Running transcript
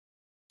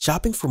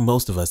Shopping for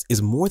most of us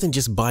is more than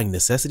just buying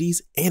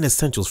necessities and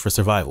essentials for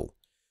survival.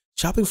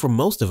 Shopping for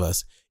most of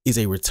us is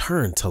a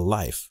return to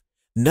life.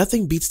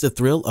 Nothing beats the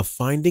thrill of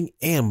finding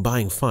and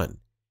buying fun,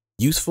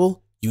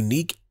 useful,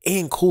 unique,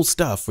 and cool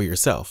stuff for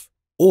yourself,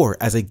 or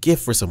as a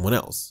gift for someone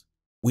else.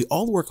 We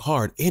all work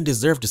hard and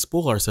deserve to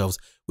spoil ourselves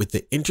with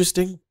the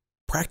interesting,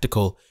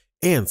 practical,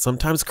 and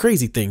sometimes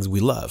crazy things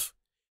we love.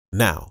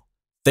 Now,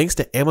 thanks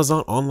to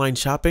Amazon online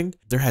shopping,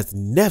 there has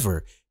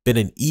never been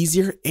an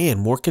easier and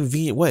more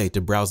convenient way to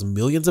browse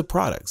millions of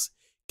products,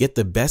 get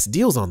the best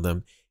deals on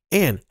them,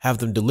 and have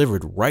them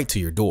delivered right to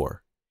your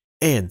door.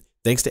 And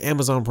thanks to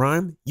Amazon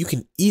Prime, you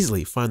can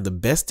easily find the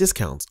best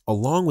discounts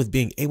along with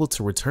being able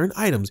to return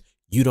items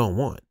you don't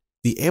want.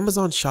 The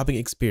Amazon shopping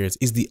experience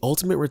is the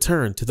ultimate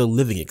return to the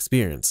living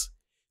experience.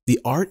 The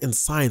art and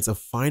science of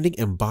finding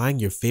and buying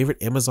your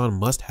favorite Amazon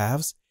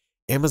must-haves,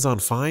 Amazon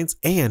finds,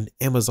 and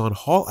Amazon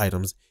haul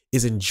items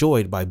is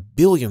enjoyed by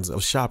billions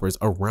of shoppers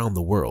around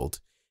the world.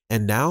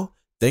 And now,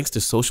 thanks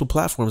to social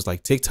platforms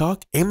like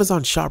TikTok,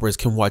 Amazon shoppers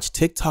can watch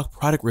TikTok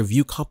product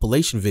review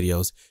compilation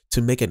videos to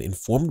make an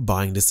informed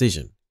buying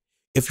decision.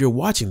 If you're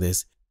watching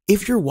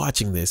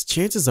this,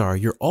 chances are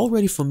you're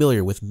already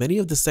familiar with many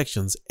of the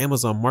sections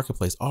Amazon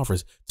Marketplace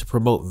offers to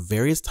promote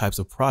various types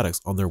of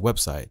products on their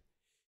website.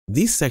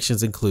 These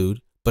sections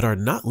include, but are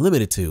not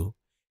limited to,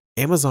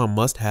 Amazon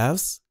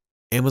must-haves,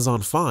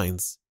 Amazon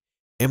finds,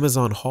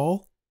 Amazon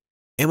haul,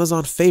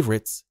 Amazon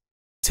favorites,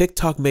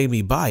 TikTok made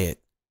me buy it,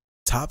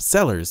 top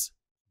sellers,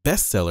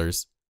 best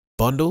sellers,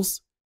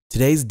 bundles,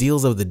 today's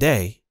deals of the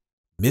day,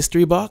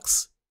 mystery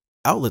box,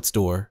 outlet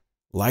store,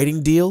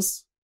 lighting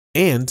deals,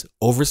 and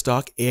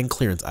overstock and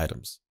clearance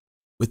items.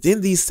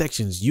 Within these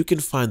sections, you can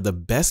find the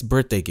best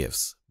birthday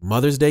gifts,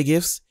 Mother's Day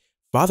gifts,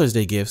 Father's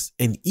Day gifts,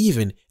 and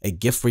even a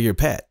gift for your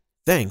pet,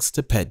 thanks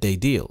to Pet Day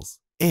deals.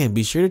 And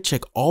be sure to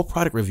check all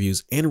product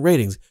reviews and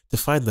ratings to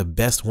find the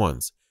best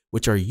ones,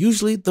 which are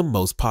usually the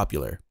most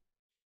popular.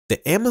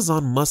 The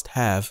Amazon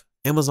must-have,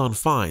 Amazon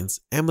finds,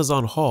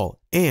 Amazon haul,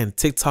 and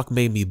TikTok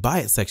made me buy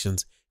it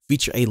sections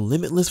feature a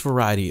limitless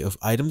variety of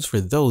items for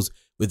those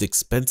with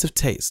expensive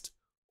taste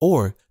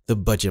or the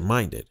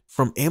budget-minded.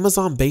 From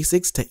Amazon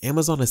basics to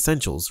Amazon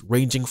essentials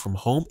ranging from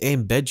home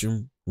and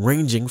bedroom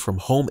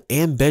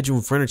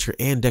furniture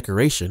and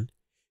decoration,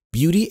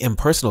 beauty and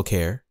personal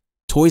care,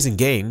 toys and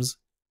games,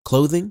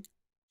 clothing,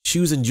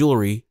 shoes and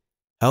jewelry,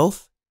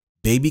 health,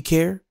 baby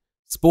care,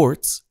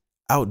 sports,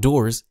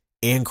 outdoors,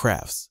 and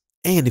crafts.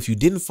 And if you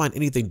didn't find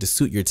anything to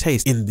suit your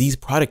taste in these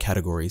product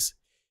categories,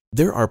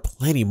 there are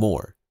plenty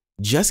more.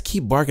 Just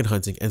keep bargain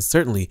hunting and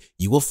certainly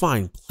you will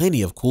find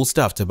plenty of cool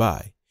stuff to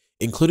buy,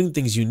 including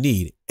things you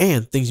need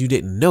and things you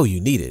didn't know you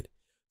needed,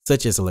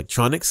 such as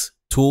electronics,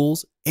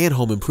 tools, and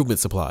home improvement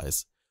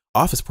supplies,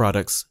 office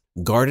products,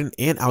 garden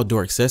and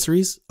outdoor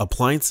accessories,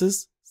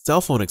 appliances,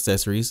 cell phone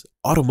accessories,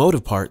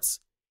 automotive parts,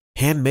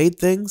 handmade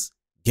things,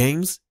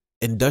 games,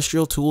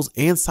 industrial tools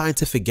and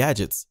scientific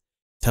gadgets,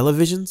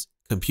 televisions,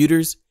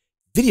 computers,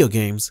 video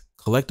games,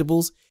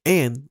 collectibles,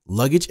 and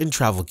luggage and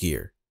travel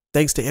gear.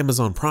 Thanks to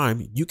Amazon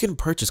Prime, you can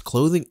purchase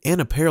clothing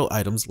and apparel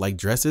items like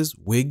dresses,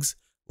 wigs,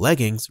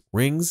 leggings,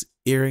 rings,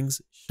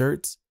 earrings,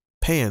 shirts,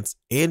 pants,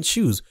 and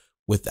shoes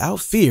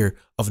without fear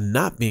of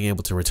not being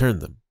able to return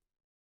them.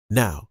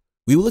 Now,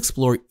 we will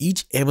explore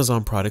each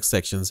Amazon product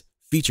sections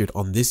featured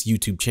on this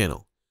YouTube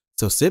channel.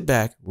 So sit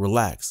back,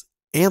 relax,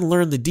 and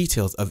learn the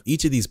details of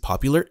each of these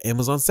popular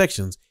Amazon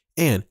sections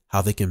and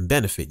how they can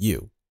benefit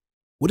you.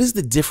 What is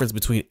the difference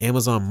between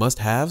Amazon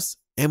must-haves,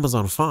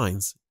 Amazon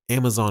finds,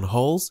 Amazon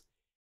hauls,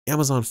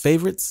 Amazon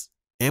favorites,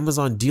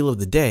 Amazon deal of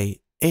the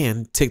day,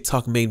 and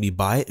TikTok made me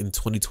buy it in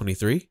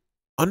 2023?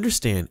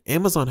 Understand,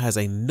 Amazon has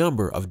a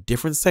number of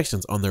different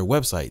sections on their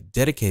website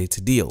dedicated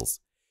to deals.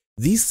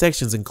 These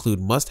sections include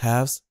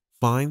must-haves,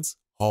 finds,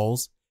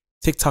 hauls,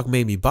 TikTok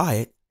made me buy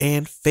it,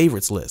 and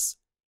favorites lists.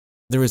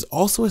 There is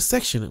also a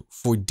section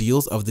for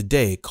deals of the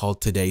day called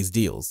Today's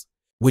Deals,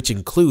 which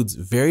includes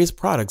various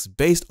products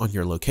based on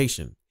your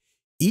location.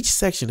 Each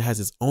section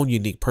has its own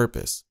unique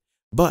purpose,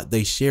 but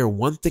they share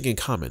one thing in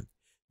common.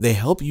 They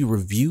help you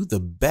review the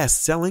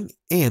best-selling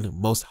and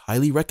most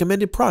highly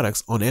recommended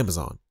products on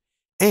Amazon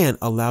and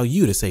allow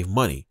you to save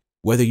money,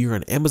 whether you're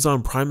an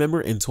Amazon Prime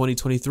member in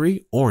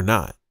 2023 or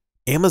not.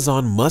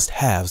 Amazon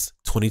Must-Haves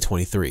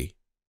 2023.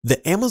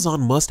 The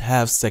Amazon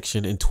Must-Haves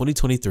section in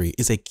 2023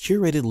 is a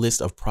curated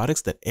list of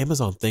products that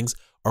Amazon thinks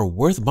are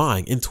worth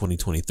buying in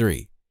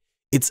 2023.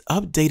 It's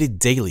updated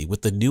daily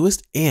with the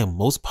newest and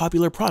most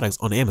popular products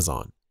on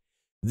Amazon.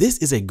 This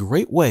is a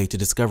great way to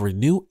discover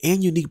new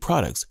and unique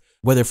products,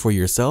 whether for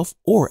yourself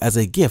or as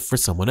a gift for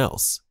someone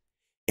else.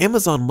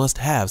 Amazon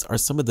must-haves are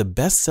some of the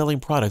best-selling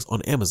products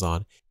on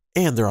Amazon,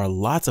 and there are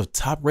lots of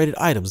top-rated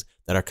items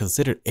that are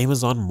considered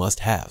Amazon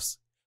must-haves.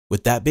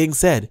 With that being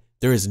said,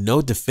 there is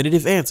no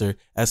definitive answer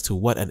as to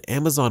what an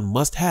Amazon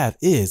must-have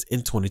is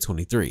in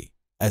 2023,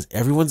 as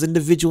everyone's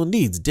individual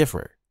needs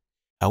differ.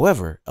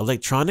 However,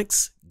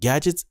 electronics,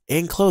 gadgets,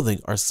 and clothing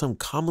are some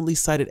commonly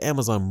cited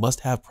Amazon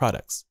must-have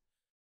products.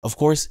 Of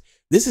course,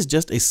 This is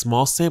just a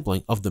small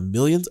sampling of the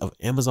millions of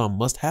Amazon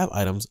must-have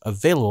items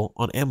available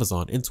on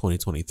Amazon in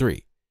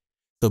 2023.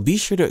 So be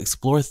sure to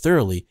explore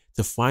thoroughly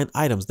to find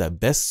items that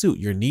best suit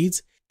your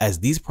needs, as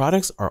these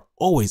products are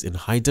always in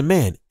high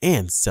demand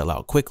and sell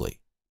out quickly.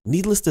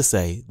 Needless to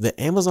say, the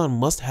Amazon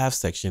must-have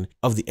section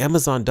of the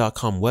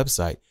Amazon.com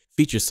website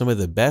features some of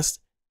the best,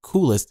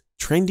 coolest,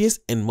 trendiest,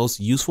 and most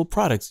useful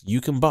products you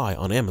can buy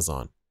on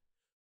Amazon.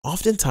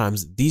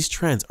 Oftentimes, these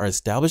trends are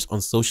established on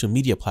social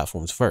media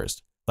platforms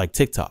first, like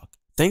TikTok.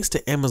 Thanks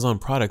to Amazon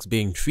products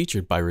being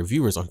featured by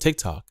reviewers on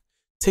TikTok,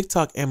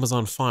 TikTok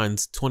Amazon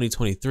Finds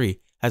 2023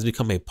 has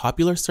become a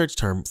popular search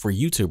term for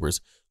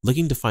YouTubers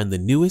looking to find the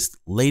newest,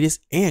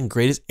 latest, and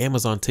greatest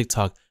Amazon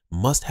TikTok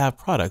must-have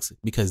products,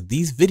 because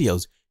these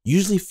videos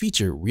usually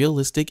feature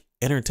realistic,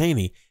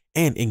 entertaining,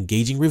 and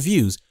engaging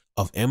reviews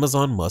of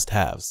Amazon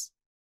must-haves.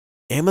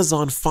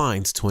 Amazon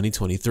Finds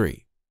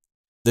 2023.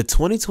 The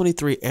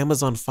 2023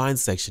 Amazon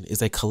Finds section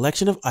is a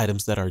collection of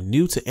items that are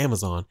new to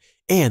Amazon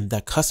and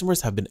that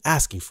customers have been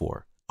asking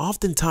for.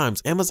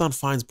 Oftentimes, Amazon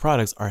Finds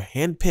products are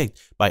handpicked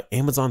by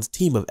Amazon's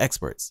team of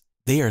experts.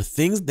 They are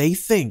things they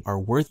think are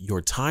worth your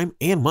time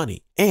and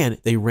money, and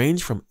they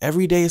range from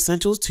everyday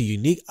essentials to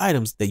unique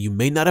items that you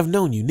may not have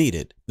known you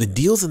needed. The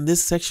deals in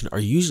this section are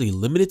usually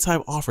limited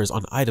time offers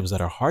on items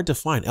that are hard to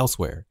find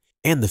elsewhere,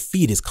 and the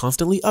feed is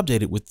constantly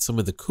updated with some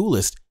of the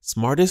coolest,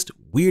 smartest,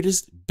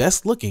 weirdest,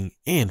 best looking,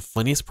 and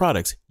funniest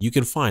products you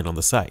can find on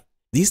the site.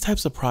 These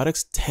types of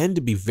products tend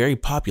to be very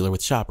popular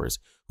with shoppers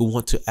who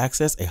want to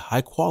access a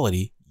high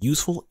quality,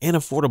 useful, and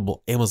affordable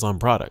Amazon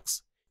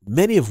products,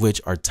 many of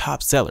which are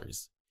top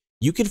sellers.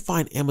 You can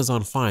find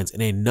Amazon Finds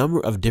in a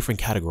number of different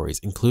categories,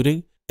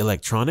 including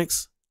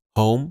electronics,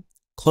 home,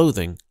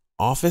 clothing,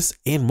 office,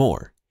 and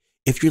more.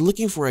 If you're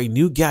looking for a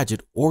new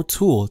gadget or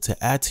tool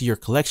to add to your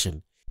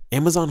collection,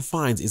 Amazon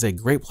Finds is a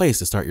great place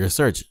to start your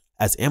search,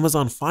 as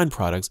Amazon Find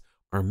products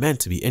are meant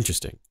to be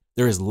interesting.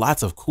 There is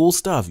lots of cool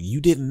stuff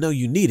you didn't know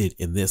you needed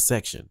in this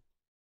section.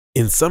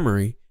 In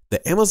summary,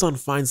 the Amazon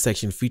Find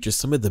section features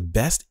some of the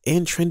best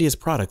and trendiest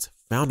products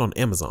found on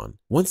Amazon.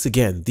 Once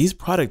again, these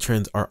product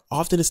trends are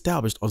often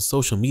established on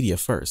social media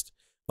first,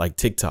 like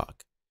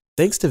TikTok.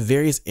 Thanks to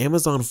various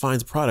Amazon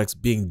Finds products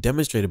being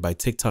demonstrated by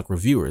TikTok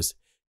reviewers,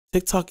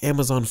 TikTok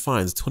Amazon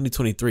Finds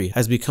 2023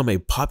 has become a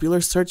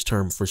popular search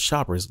term for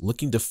shoppers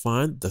looking to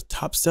find the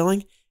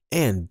top-selling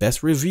and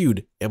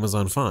best-reviewed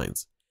Amazon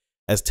Finds,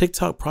 as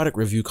TikTok product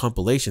review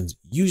compilations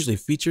usually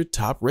feature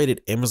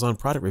top-rated Amazon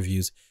product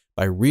reviews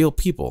by real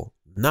people,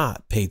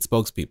 not paid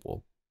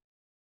spokespeople.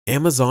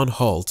 Amazon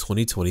Haul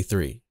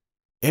 2023.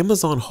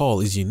 Amazon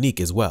Haul is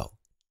unique as well.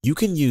 You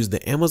can use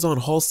the Amazon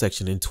Haul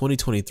section in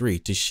 2023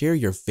 to share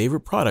your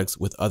favorite products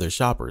with other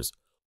shoppers,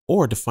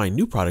 or to find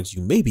new products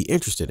you may be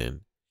interested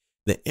in.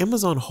 The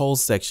Amazon Haul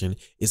section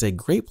is a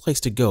great place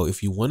to go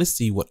if you want to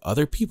see what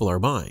other people are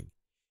buying.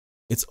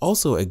 It's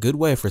also a good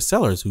way for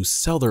sellers who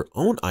sell their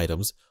own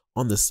items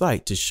on the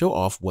site to show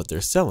off what they're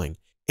selling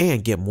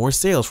and get more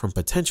sales from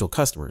potential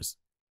customers.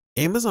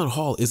 Amazon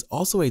Haul is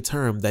also a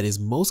term that is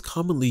most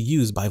commonly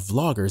used by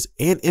vloggers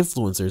and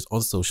influencers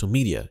on social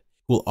media,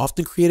 who will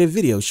often create a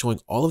video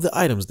showing all of the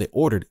items they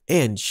ordered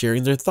and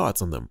sharing their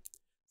thoughts on them.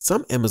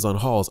 Some Amazon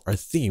hauls are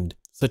themed,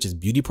 such as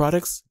beauty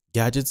products,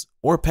 gadgets,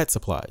 or pet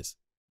supplies.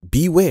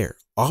 Beware,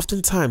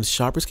 oftentimes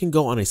shoppers can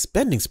go on a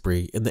spending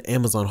spree in the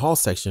Amazon Haul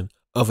section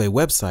of a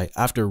website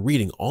after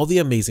reading all the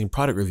amazing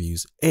product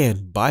reviews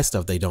and buy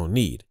stuff they don't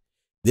need.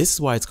 This is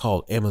why it's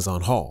called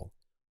Amazon Haul.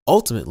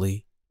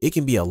 Ultimately, it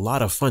can be a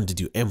lot of fun to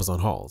do Amazon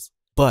hauls,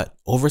 but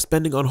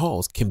overspending on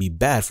hauls can be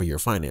bad for your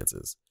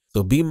finances.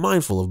 So be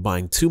mindful of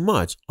buying too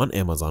much on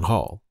Amazon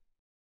Haul.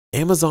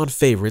 Amazon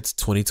Favorites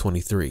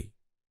 2023.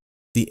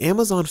 The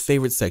Amazon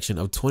Favorites section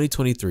of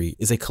 2023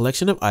 is a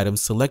collection of items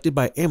selected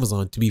by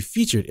Amazon to be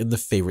featured in the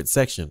Favorites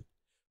section.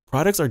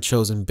 Products are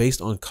chosen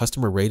based on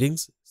customer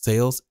ratings,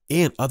 sales,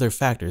 and other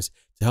factors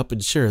to help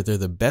ensure they're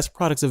the best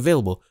products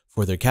available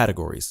for their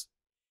categories.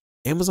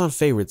 Amazon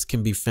Favorites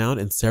can be found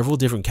in several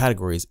different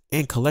categories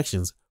and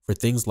collections for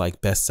things like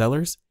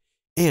bestsellers,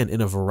 and in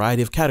a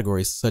variety of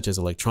categories such as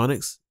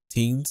electronics,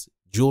 teens,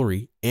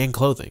 jewelry, and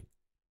clothing.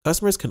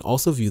 Customers can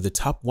also view the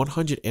top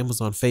 100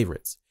 Amazon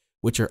Favorites,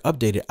 which are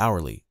updated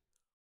hourly.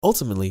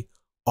 Ultimately,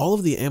 all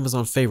of the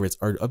Amazon Favorites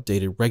are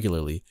updated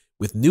regularly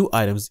with new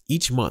items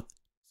each month,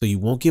 so you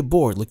won't get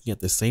bored looking at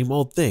the same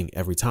old thing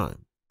every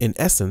time. In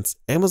essence,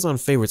 Amazon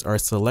Favorites are a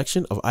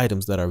selection of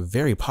items that are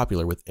very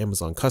popular with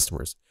Amazon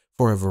customers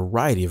for a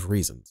variety of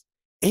reasons.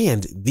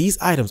 And these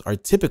items are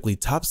typically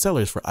top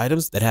sellers for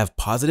items that have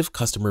positive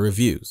customer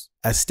reviews.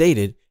 As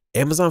stated,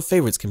 Amazon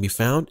Favorites can be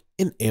found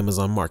in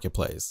Amazon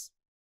Marketplace.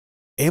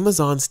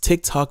 Amazon's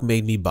TikTok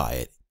Made Me Buy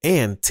It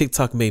and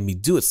TikTok Made Me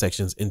Do It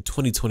sections in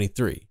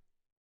 2023.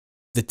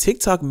 The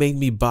TikTok Made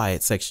Me Buy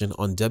It section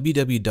on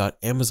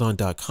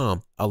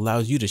www.amazon.com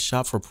allows you to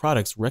shop for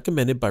products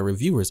recommended by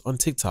reviewers on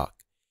TikTok.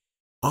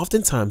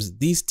 Oftentimes,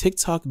 these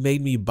TikTok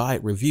Made Me Buy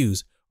It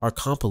reviews are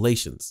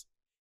compilations.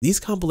 These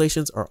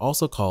compilations are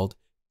also called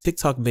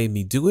TikTok Made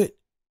Me Do It,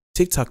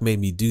 TikTok Made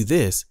Me Do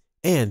This,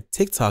 and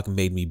TikTok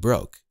Made Me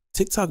Broke.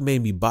 TikTok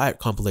made me buy it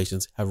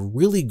compilations have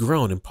really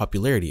grown in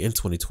popularity in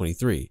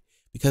 2023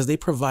 because they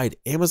provide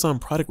Amazon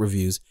product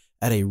reviews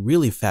at a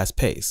really fast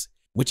pace,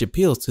 which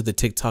appeals to the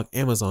TikTok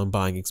Amazon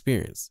buying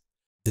experience.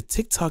 The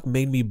TikTok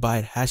made me buy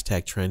it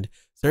hashtag trend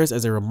serves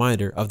as a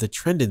reminder of the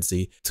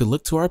tendency to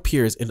look to our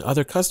peers and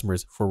other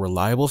customers for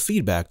reliable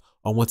feedback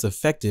on what's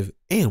effective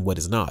and what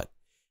is not,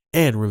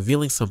 and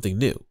revealing something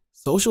new.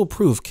 Social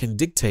proof can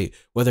dictate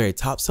whether a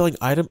top-selling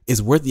item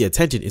is worth the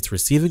attention it's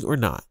receiving or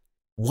not.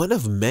 One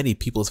of many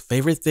people's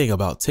favorite thing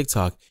about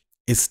TikTok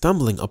is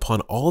stumbling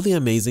upon all the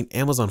amazing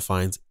Amazon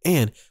finds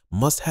and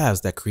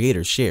must-haves that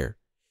creators share.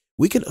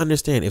 We can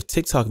understand if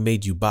TikTok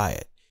made you buy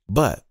it,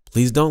 but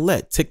please don't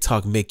let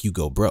TikTok make you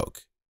go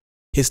broke.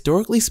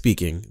 Historically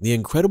speaking, the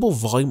incredible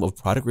volume of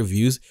product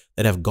reviews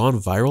that have gone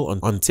viral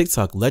on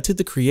TikTok led to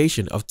the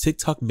creation of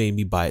TikTok Made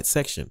Me Buy It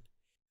section.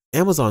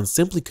 Amazon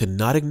simply could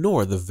not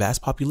ignore the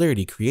vast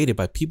popularity created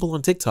by people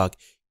on TikTok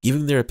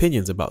giving their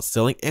opinions about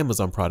selling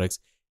Amazon products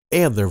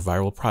and their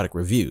viral product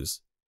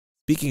reviews.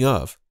 Speaking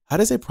of, how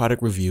does a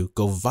product review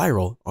go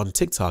viral on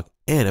TikTok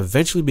and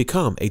eventually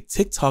become a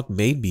TikTok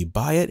Made Me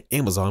Buy It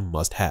Amazon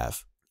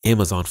must-have?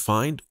 Amazon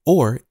Find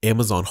or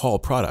Amazon Haul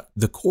product.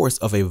 The course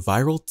of a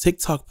viral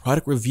TikTok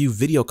product review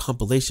video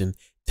compilation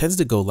tends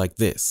to go like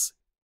this.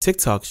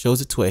 TikTok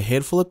shows it to a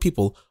handful of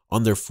people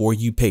on their For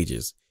You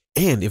pages,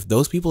 and if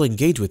those people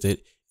engage with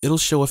it, it'll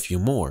show a few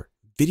more.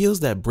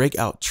 Videos that break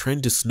out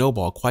trend to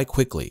snowball quite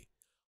quickly,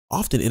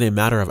 often in a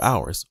matter of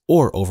hours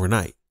or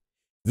overnight.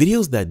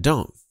 Videos that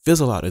don't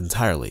fizzle out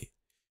entirely.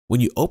 When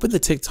you open the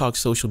TikTok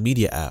social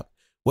media app,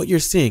 what you're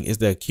seeing is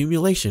the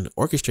accumulation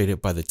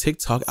orchestrated by the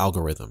TikTok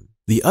algorithm.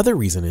 The other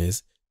reason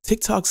is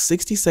TikTok's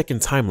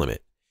 60-second time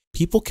limit.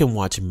 People can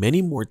watch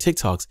many more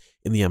TikToks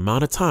in the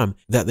amount of time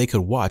that they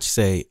could watch,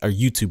 say, a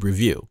YouTube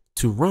review.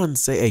 To run,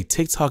 say, a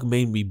TikTok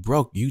Made Me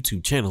Broke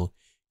YouTube channel,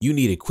 you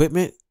need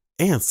equipment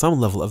and some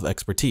level of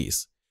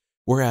expertise.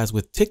 Whereas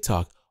with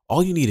TikTok,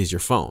 all you need is your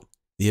phone.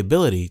 The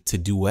ability to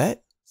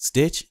duet,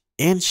 stitch,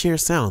 and share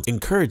sounds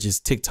encourages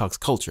TikTok's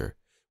culture,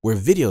 where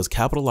videos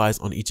capitalize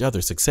on each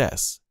other's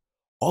success.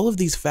 All of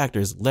these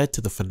factors led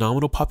to the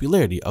phenomenal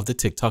popularity of the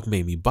TikTok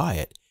Made Me Buy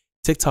It,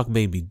 TikTok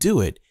Made Me Do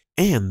It,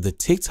 and the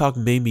TikTok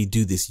Made Me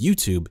Do This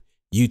YouTube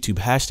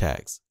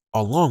hashtags,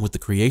 along with the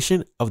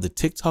creation of the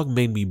TikTok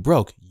Made Me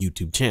Broke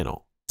YouTube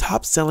channel.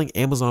 Top-selling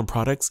Amazon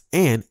products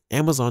and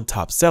Amazon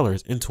top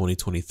sellers in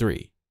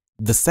 2023.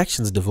 The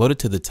sections devoted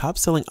to the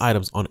top-selling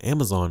items on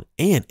Amazon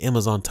and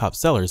Amazon top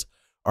sellers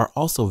are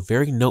also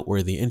very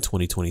noteworthy in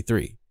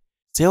 2023.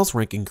 Sales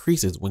rank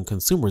increases when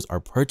consumers are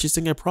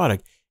purchasing a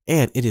product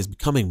and it is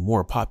becoming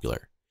more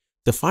popular.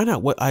 To find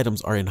out what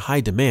items are in high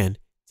demand,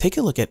 take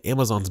a look at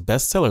Amazon's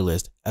bestseller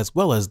list as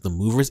well as the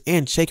movers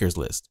and shakers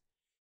list.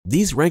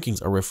 These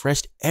rankings are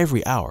refreshed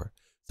every hour,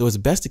 so it's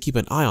best to keep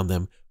an eye on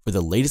them for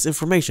the latest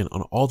information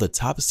on all the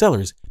top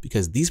sellers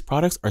because these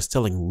products are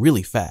selling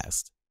really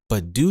fast.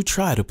 But do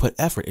try to put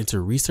effort into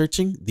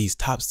researching these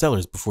top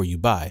sellers before you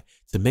buy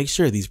to make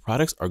sure these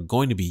products are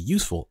going to be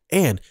useful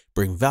and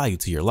bring value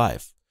to your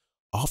life.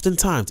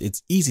 Oftentimes,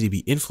 it's easy to be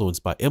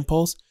influenced by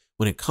impulse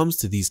when it comes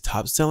to these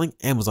top-selling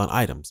Amazon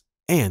items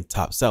and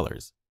top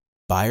sellers.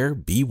 Buyer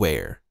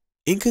beware.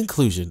 In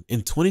conclusion,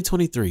 in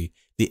 2023,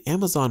 the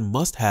Amazon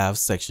must-have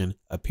section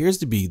appears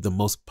to be the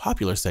most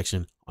popular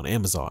section on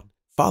Amazon,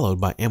 followed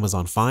by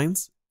Amazon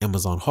Finds,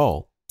 Amazon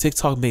Haul,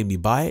 TikTok Made Me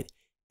Buy It,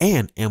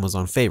 and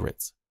Amazon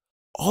Favorites.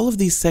 All of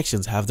these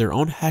sections have their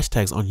own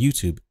hashtags on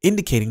YouTube,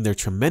 indicating their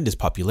tremendous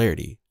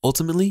popularity.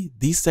 Ultimately,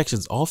 these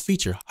sections all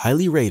feature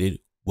highly rated,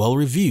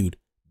 well-reviewed,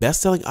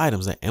 best-selling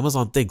items that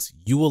Amazon thinks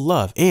you will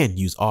love and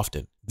use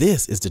often.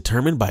 This is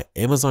determined by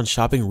Amazon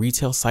shopping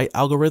retail site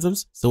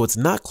algorithms, so it's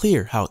not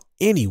clear how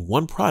any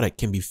one product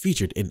can be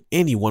featured in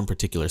any one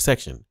particular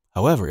section.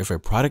 However, if a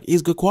product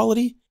is good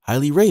quality,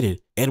 highly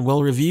rated, and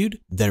well-reviewed,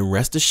 then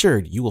rest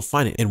assured you will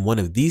find it in one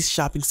of these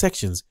shopping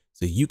sections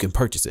so you can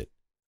purchase it,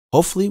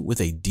 hopefully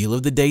with a deal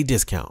of the day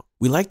discount.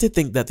 We like to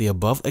think that the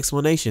above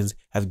explanations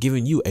have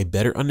given you a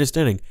better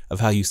understanding of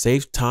how you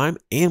save time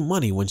and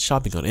money when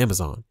shopping on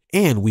Amazon.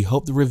 And we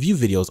hope the review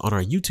videos on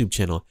our YouTube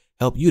channel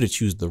help you to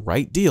choose the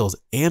right deals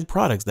and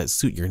products that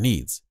suit your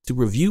needs. To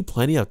review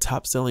plenty of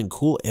top-selling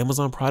cool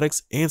Amazon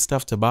products and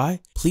stuff to buy,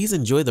 please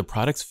enjoy the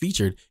products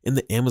featured in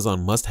the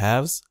Amazon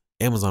must-haves,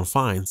 Amazon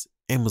Finds,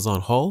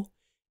 Amazon Haul,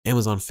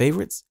 Amazon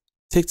Favorites,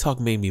 TikTok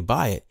Made Me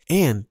Buy It,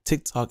 and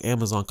TikTok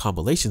Amazon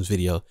compilations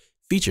video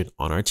featured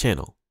on our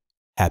channel.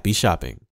 Happy shopping!